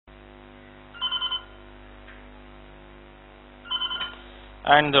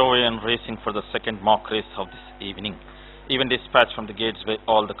And away and racing for the second mock race of this evening. Even dispatched from the gates by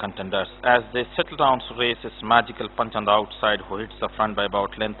all the contenders. As they settle down to race, is Magical Punch on the outside, who hits the front by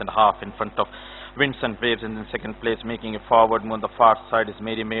about length and a half in front of Winds and Waves in second place, making a forward move on the far side is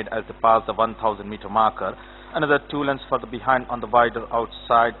Mary Maid as they pass the 1,000-meter marker. Another 2 lengths further behind on the wider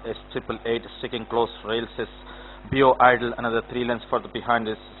outside is 888, sticking close rails is Bio Idol. Another 3 lengths further behind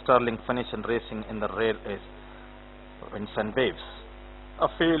is Sterling Finish, and racing in the rear is Winds and Waves. A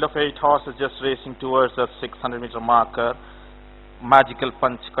field of 8 horses just racing towards the 600-meter marker. Magical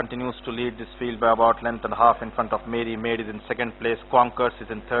Punch continues to lead this field by about length and a half in front of Mary Maid is in second place. Conquers is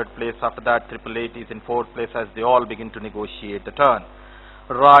in third place. After that, 888 is in fourth place as they all begin to negotiate the turn.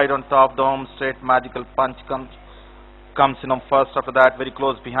 Right on top, the home straight, Magical Punch comes in on first. After that, very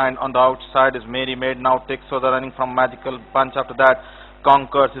close behind on the outside is Mary Maid. Now takes further running from Magical Punch. After that,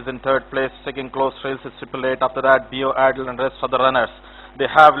 Conquers is in third place. Second close rails is 888. After that, Bio Idol and rest of the runners. They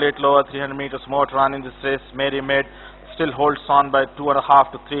have late lower 300 meters more to run in this race. Mary Maid still holds on by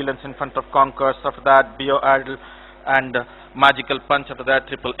 2.5 to 3 lengths in front of Conquers. After that, Bio Idol and Magical Punch. After that,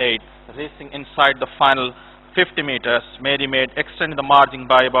 888. Racing inside the final 50 meters. Mary Maid extending the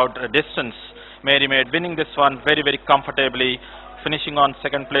margin by about a distance. Mary Maid winning this one very, very comfortably. Finishing on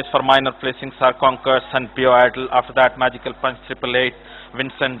second place for minor placings are Conquers and Bio Idol. After that, Magical Punch, 888,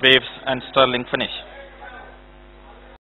 Winds and Waves, and Sterling Finish.